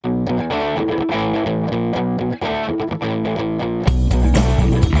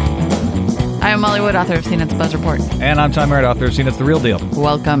I'm Molly Wood, author of CNet's Buzz Report. And I'm Tom Merritt, author of CNet's The Real Deal.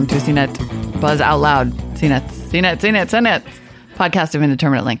 Welcome to CNet Buzz Out Loud. CNet. Podcast of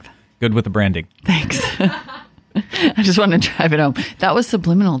indeterminate length. Good with the branding. Thanks. I just wanted to drive it home. That was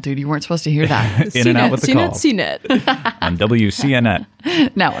subliminal, dude. You weren't supposed to hear that. In and out with the call. CNet. On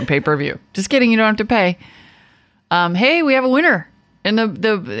WCNet. Now on pay-per-view. Just kidding. You don't have to pay. Hey, we have a winner in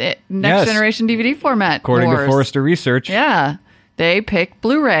the next generation DVD format. According to Forrester Research. Yeah. They pick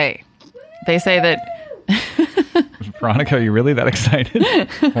Blu-ray. They say that... Veronica, are you really that excited?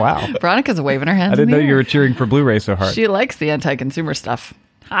 Wow. Veronica's waving her hands. I didn't know you were cheering for Blu-ray so hard. She likes the anti-consumer stuff.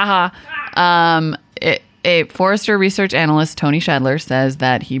 Haha. A Forrester research analyst, Tony Shadler, says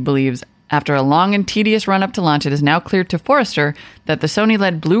that he believes after a long and tedious run-up to launch, it is now clear to Forrester that the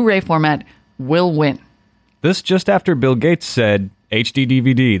Sony-led Blu-ray format will win. This just after Bill Gates said HD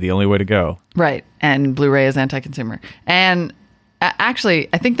DVD, the only way to go. Right. And Blu-ray is anti-consumer. And actually,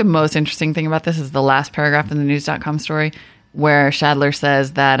 I think the most interesting thing about this is the last paragraph in the news.com story where Shadler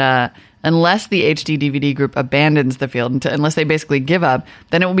says that unless the HD DVD group abandons the field, unless they basically give up,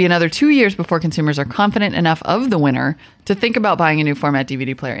 then it will be another 2 years before consumers are confident enough of the winner to think about buying a new format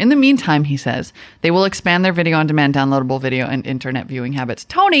DVD player. In the meantime, he says, they will expand their video-on-demand downloadable video and internet viewing habits.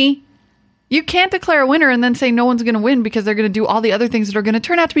 Tony, you can't declare a winner and then say no one's going to win because they're going to do all the other things that are going to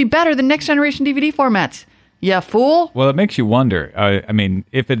turn out to be better than next-generation DVD formats. Yeah, fool. Well, it makes you wonder. I mean,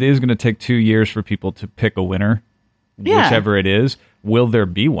 if it is going to take 2 years for people to pick a winner, whichever it is, will there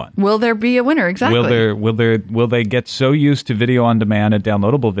be one? Will there be a winner? Exactly. Will they get so used to video on demand and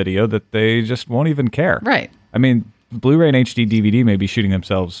downloadable video that they just won't even care? Right. I mean, Blu-ray and HD DVD may be shooting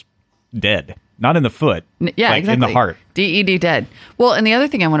themselves dead. Not in the foot. Yeah, exactly. In the heart. DED dead. Well, and the other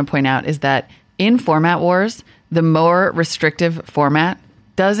thing I want to point out is that in format wars, the more restrictive format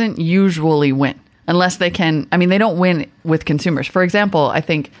doesn't usually win. Unless they can, I mean, they don't win with consumers. For example, I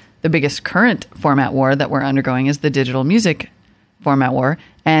think the biggest current format war that we're undergoing is the digital music format war.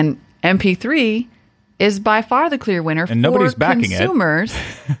 And MP3 is by far the clear winner and nobody's backing consumers.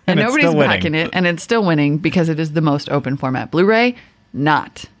 It. And nobody's backing it. And it's still winning because it is the most open format. Blu-ray,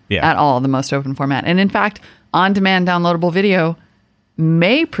 not at all the most open format. And in fact, on-demand downloadable video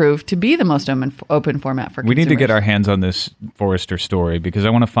may prove to be the most open format for consumers. We need to get our hands on this Forrester story because I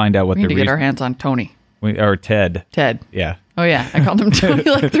want to find out what we need to get our hands on Tony. Or Ted. Ted. Yeah. Oh, yeah. I called him Tony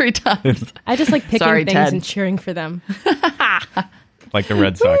like 3 times. I just like picking things Ted. and cheering for them. Like the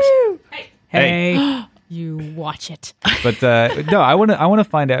Red Sox. Hey. You watch it. But no, I want to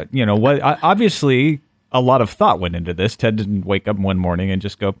find out, what obviously a lot of thought went into this. Ted didn't wake up one morning and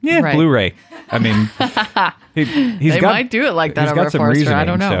just go, right. Blu-ray. I mean, they might do it like that over got some Forrester. reasoning, I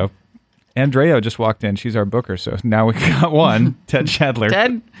don't know. So. Andrea just walked in. She's our booker. So now we got one, Ted Shadler.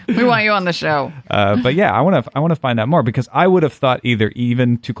 Ted, we want you on the show. But yeah, I want to find out more because I would have thought either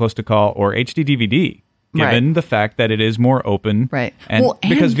even Too Close to Call or HD DVD. Given the fact that it is more open. Right. And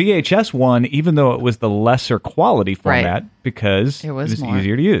because VHS won, even though it was the lesser quality format, because it was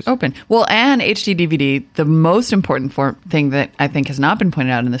easier to use. Open. Well, and HD DVD, the most important thing that I think has not been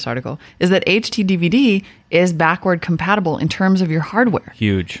pointed out in this article is that HD DVD is backward compatible in terms of your hardware.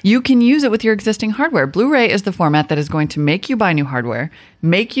 Huge. You can use it with your existing hardware. Blu-ray is the format that is going to make you buy new hardware,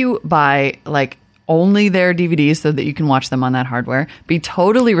 make you buy only their DVDs so that you can watch them on that hardware, be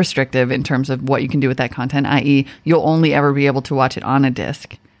totally restrictive in terms of what you can do with that content, i.e. you'll only ever be able to watch it on a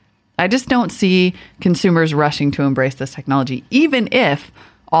disc. I just don't see consumers rushing to embrace this technology, even if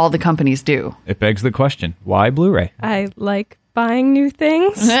all the companies do. It begs the question, why Blu-ray? I like buying new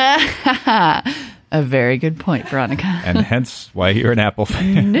things. A very good point, Veronica. And hence why you're an Apple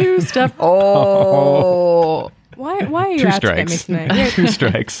fan. New stuff. Oh. Why are you out to get me tonight? 2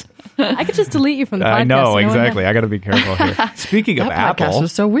 strikes. I could just delete you from the podcast. I know, exactly. I got to be careful here. Speaking of Apple. That podcast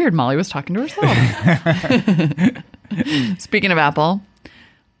was so weird. Molly was talking to herself. Speaking of Apple,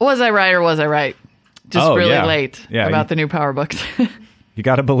 was I right or was I right? Just late about the new PowerBooks. You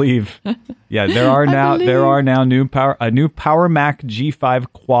got to believe. Yeah, there are now a new Power Mac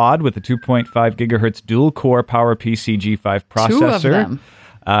G5 Quad with a 2.5 gigahertz dual core PowerPC G5 processor. 2 of them.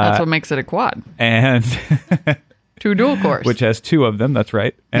 That's what makes it a quad. And 2 dual cores. Which has 2 of them, that's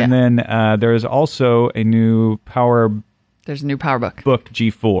right. And then there is also a new There's a new PowerBook. Book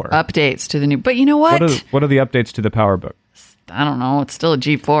G4. Updates to the new... But you know what? What are the updates to the PowerBook? I don't know. It's still a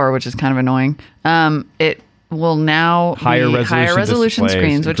G4, which is kind of annoying. It will now higher resolution displays,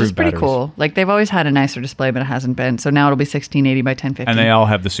 screens, which is pretty batteries. Cool. They've always had a nicer display, but it hasn't been. So now it'll be 1680 by 1050. And they all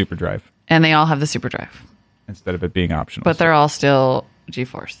have the Super Drive. Instead of it being optional. But they're all still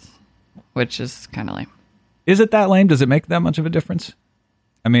GeForce, which is kind of lame. Is it that lame? Does it make that much of a difference?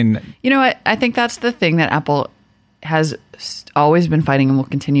 I mean... You know what? I think that's the thing that Apple has always been fighting and will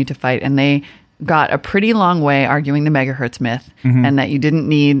continue to fight. And they got a pretty long way arguing the megahertz myth, and that you didn't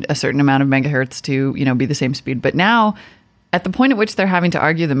need a certain amount of megahertz to, be the same speed. But now, at the point at which they're having to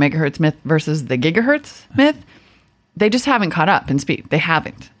argue the megahertz myth versus the gigahertz myth, they just haven't caught up in speed. They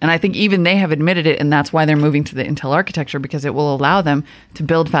haven't. And I think even they have admitted it, and that's why they're moving to the Intel architecture, because it will allow them to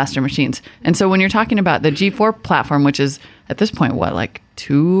build faster machines. And so when you're talking about the G4 platform, which is at this point, like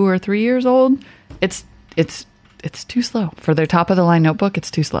 2 or 3 years old, it's too slow. For their top-of-the-line notebook,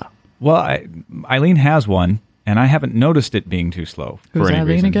 it's too slow. Well, Eileen has one, and I haven't noticed it being too slow. Who's for any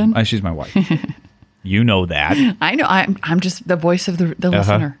Eileen reason. again? She's my wife. You know that. I know. I'm just the voice of the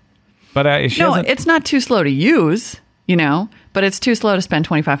listener. But it's not too slow to use, but it's too slow to spend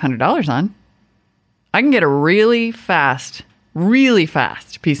 $2,500 on. I can get a really fast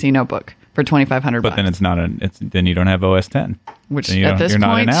PC notebook for $2,500. But then it's not then you don't have OS 10. Which at this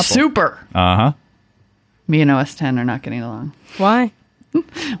point, super. Uh-huh. Me and OS 10 are not getting along. Why?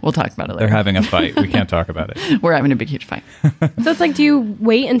 We'll talk about it later. They're having a fight. We can't talk about it. We're having a big, huge fight. So it's like, do you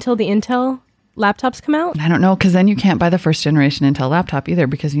wait until the Intel laptops come out? I don't know, because then you can't buy the first generation Intel laptop either,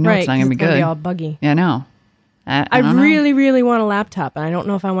 because it's not going to be good. It's going to be all buggy. Yeah, I know. I really, really want a laptop, and I don't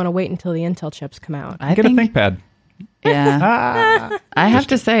know if I want to wait until the Intel chips come out. Get a ThinkPad. Yeah. I have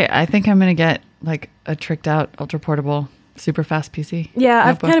to say, I think I'm going to get like a tricked out, ultra portable, super fast PC. Yeah,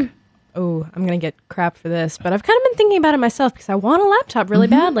 notebook. I'm going to get crap for this, but I've kind of been thinking about it myself because I want a laptop really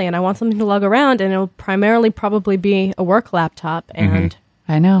badly, and I want something to lug around, and it'll primarily probably be a work laptop, and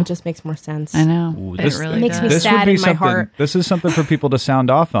I know. It just makes more sense. I know. Ooh, it really makes does. me sad in my heart. This is something for people to sound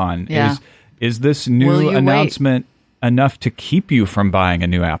off on. Yeah. Is this new announcement enough to keep you from buying a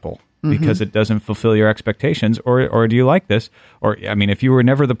new Apple? Because it doesn't fulfill your expectations, or do you like this? Or, I mean, if you were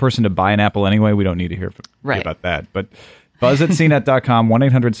never the person to buy an Apple anyway, we don't need to hear about that. But buzz at CNet.com,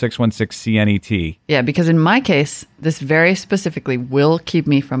 1-800-616-CNET. Yeah, because in my case, this very specifically will keep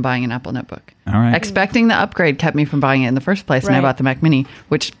me from buying an Apple notebook. All right. Expecting the upgrade kept me from buying it in the first place, and I bought the Mac Mini,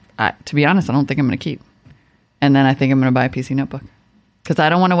 which, to be honest, I don't think I'm going to keep. And then I think I'm going to buy a PC notebook. Because I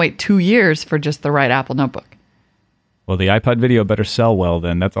don't want to wait 2 years for just the right Apple notebook. Well, the iPod video better sell well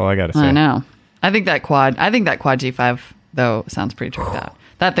then. That's all I got to say. I know. I think that quad G5, though, sounds pretty tricked out.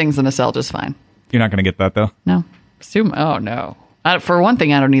 That thing's going to sell just fine. You're not going to get that, though? No. Oh, no. For one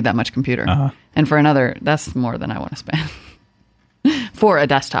thing, I don't need that much computer. And for another, that's more than I want to spend. For a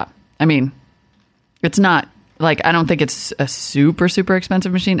desktop. I mean, it's not, like, I don't think it's a super, super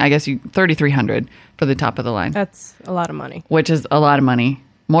expensive machine. I guess $3,300 for the top of the line. That's a lot of money. Which is a lot of money.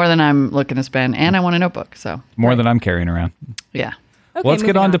 More than I'm looking to spend, and I want a notebook. So more than I'm carrying around. Yeah. Okay, well, let's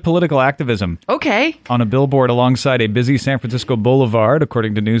get on to political activism. Okay. On a billboard alongside a busy San Francisco boulevard,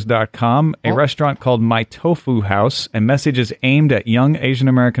 according to news.com, a restaurant called My Tofu House, a message is aimed at young Asian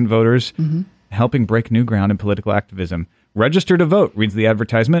American voters, helping break new ground in political activism. Register to vote, reads the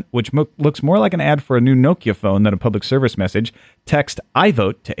advertisement, which looks more like an ad for a new Nokia phone than a public service message. Text I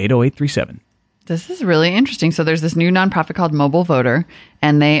vote to 80837. This is really interesting. So there's this new nonprofit called Mobile Voter,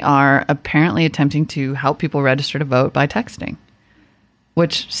 and they are apparently attempting to help people register to vote by texting,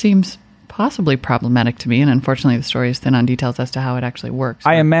 which seems possibly problematic to me. And unfortunately, the story is thin on details as to how it actually works.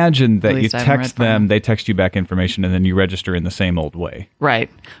 I imagine that you text them, they text you back information, and then you register in the same old way. Right.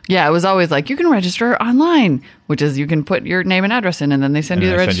 Yeah, it was always like, you can register online, which is you can put your name and address in, and then they send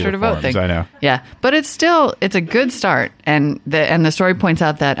you the register to vote thing. I know. Yeah, but it's a good start. And the story points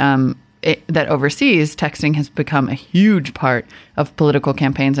out that that overseas, texting has become a huge part of political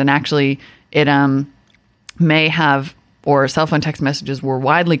campaigns. And actually, it may have, or cell phone text messages were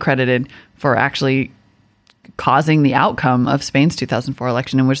widely credited for actually causing the outcome of Spain's 2004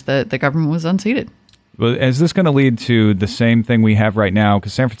 election in which the government was unseated. Well, is this going to lead to the same thing we have right now?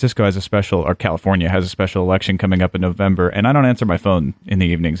 Because San Francisco has or California has a special election coming up in November, and I don't answer my phone in the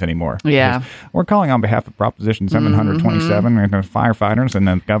evenings anymore. Yeah. We're calling on behalf of Proposition 727, and the firefighters, and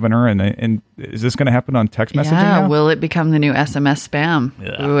the governor, and is this going to happen on text messaging now? Will it become the new SMS spam?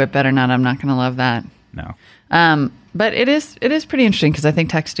 Yeah. Ooh, it better not. I'm not going to love that. No. But it is pretty interesting because I think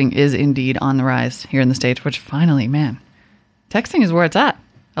texting is indeed on the rise here in the States, which finally, man, texting is where it's at.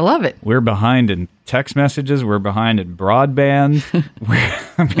 I love it. We're behind in text messages. We're behind in broadband.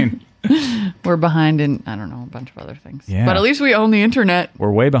 We're behind in, I don't know, a bunch of other things. Yeah. But at least we own the internet. We're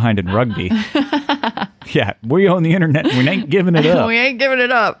way behind in rugby. Yeah, we own the internet. We ain't giving it up. We ain't giving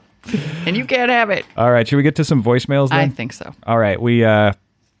it up. And you can't have it. All right, should we get to some voicemails then? I think so. All right, we got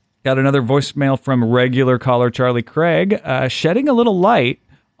another voicemail from regular caller Charlie Craig, shedding a little light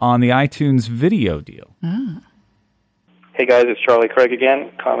on the iTunes video deal. Hey guys, it's Charlie Craig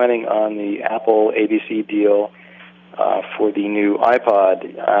again, commenting on the Apple ABC deal for the new iPod.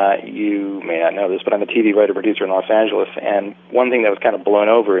 You may not know this, but I'm a TV writer-producer in Los Angeles, and one thing that was kind of blown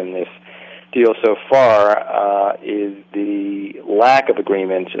over in this deal so far is the lack of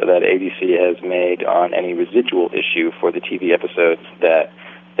agreement that ABC has made on any residual issue for the TV episodes that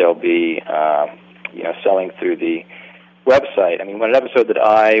they'll be selling through the website. I mean, when an episode that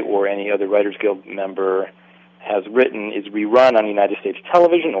I or any other Writers Guild member has written is rerun on United States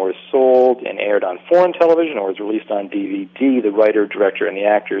television or is sold and aired on foreign television or is released on DVD, the writer, director, and the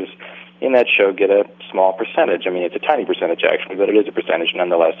actors in that show get a small percentage. I mean, it's a tiny percentage, actually, but it is a percentage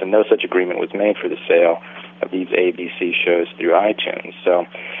nonetheless, and no such agreement was made for the sale of these ABC shows through iTunes. So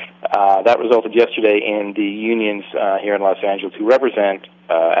that resulted yesterday in the unions here in Los Angeles who represent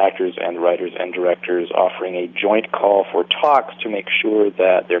actors and writers and directors offering a joint call for talks to make sure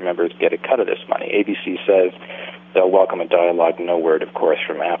that their members get a cut of this money. ABC says they'll welcome a dialogue, no word, of course,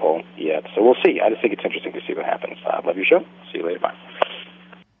 from Apple yet. So we'll see. I just think it's interesting to see what happens. Love your show. See you later. Bye.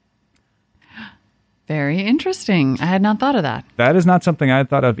 Very interesting. I had not thought of that. That is not something I had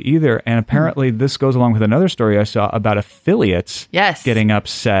thought of either. And apparently this goes along with another story I saw about affiliates getting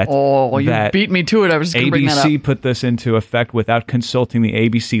upset. Oh, you beat me to it. I was just going to bring that up. ABC put this into effect without consulting the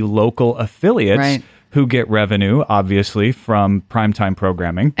ABC local affiliates who get revenue, obviously, from primetime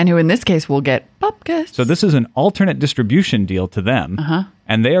programming. And who in this case will get BuzzCast. So this is an alternate distribution deal to them.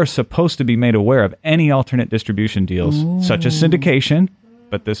 And they are supposed to be made aware of any alternate distribution deals, such as syndication.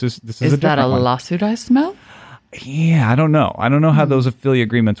 But this is a different one. Is that a lawsuit I smell? Yeah, I don't know. I don't know how those affiliate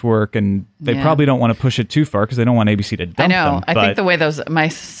agreements work, and they probably don't want to push it too far because they don't want ABC to dump them. I know. I think the way my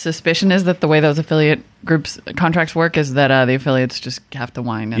suspicion is that the way those affiliate groups contracts work is that the affiliates just have to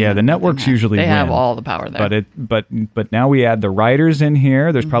whine. Yeah, the networks usually they win. have all the power there. But now we add the writers in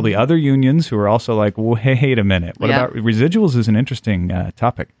here. There's probably other unions who are also like, wait a minute. What about residuals? Is an interesting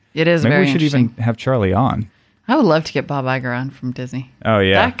topic. It is. Maybe very we should even have Charlie on. I would love to get Bob Iger on from Disney. Oh,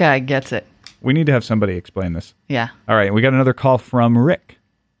 yeah. That guy gets it. We need to have somebody explain this. Yeah. All right. We got another call from Rick.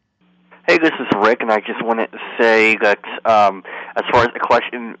 Hey, this is Rick, and I just wanted to say that as far as the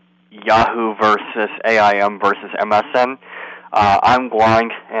question, Yahoo versus AIM versus MSN, I'm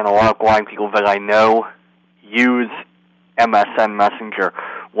blind, and a lot of blind people that I know use MSN Messenger.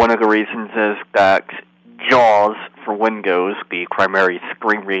 One of the reasons is that JAWS for Windows, the primary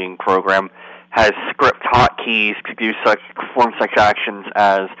screen reading program, has script hotkeys to perform such actions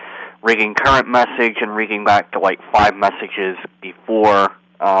as reading current message and reading back to like 5 messages before,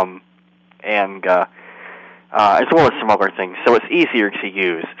 and as well as some other things. So it's easier to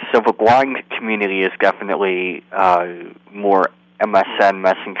use. So the blind community is definitely more MSN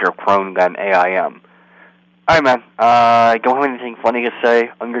Messenger prone than AIM. All right, man. I don't have anything funny to say.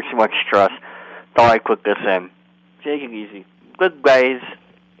 Under too much stress. Thought I'd put this in. Take it easy. Good guys.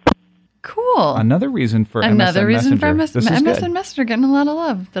 Cool. Another reason for MSN Messenger getting a lot of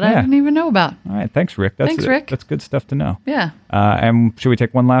love that I didn't even know about. All right, thanks, Rick. Thanks, Rick. That's good stuff to know. Yeah. And should we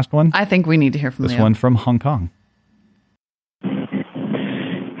take one last one? I think we need to hear from this Leo. one from Hong Kong.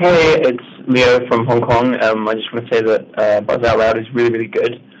 Hey, it's Leo from Hong Kong. I just want to say that Buzz Out Loud is really, really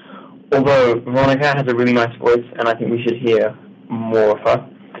good. Although Veronica has a really nice voice, and I think we should hear more of her.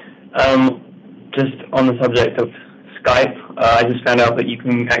 Just on the subject of Skype, I just found out that you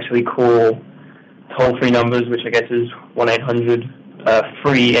can actually call toll-free numbers, which I guess is 1-800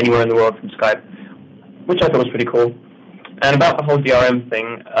 free anywhere in the world from Skype, which I thought was pretty cool. And about the whole DRM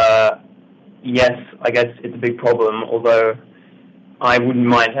thing, yes, I guess it's a big problem, although I wouldn't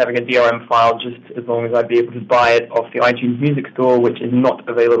mind having a DRM file just as long as I'd be able to buy it off the iTunes Music Store, which is not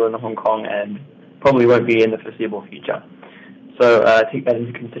available in Hong Kong and probably won't be in the foreseeable future. So take that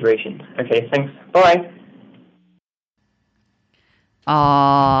into consideration. Okay, thanks. Bye.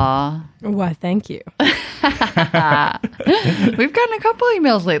 Aww. Why, thank you. We've gotten a couple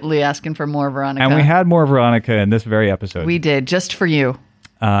emails lately asking for more Veronica. And we had more Veronica in this very episode. We did, just for you.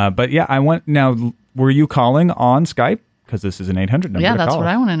 But yeah, now, were you calling on Skype? Because this is an 800 number. Yeah, that's what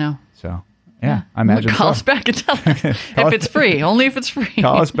I want to know. So, yeah, I imagine Call us back and tell us if it's free. Only if it's free.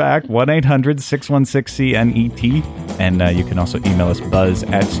 Call us back, 1-800-616-CNET. And you can also email us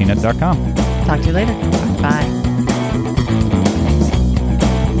buzz@cnet.com. Talk to you later. Bye.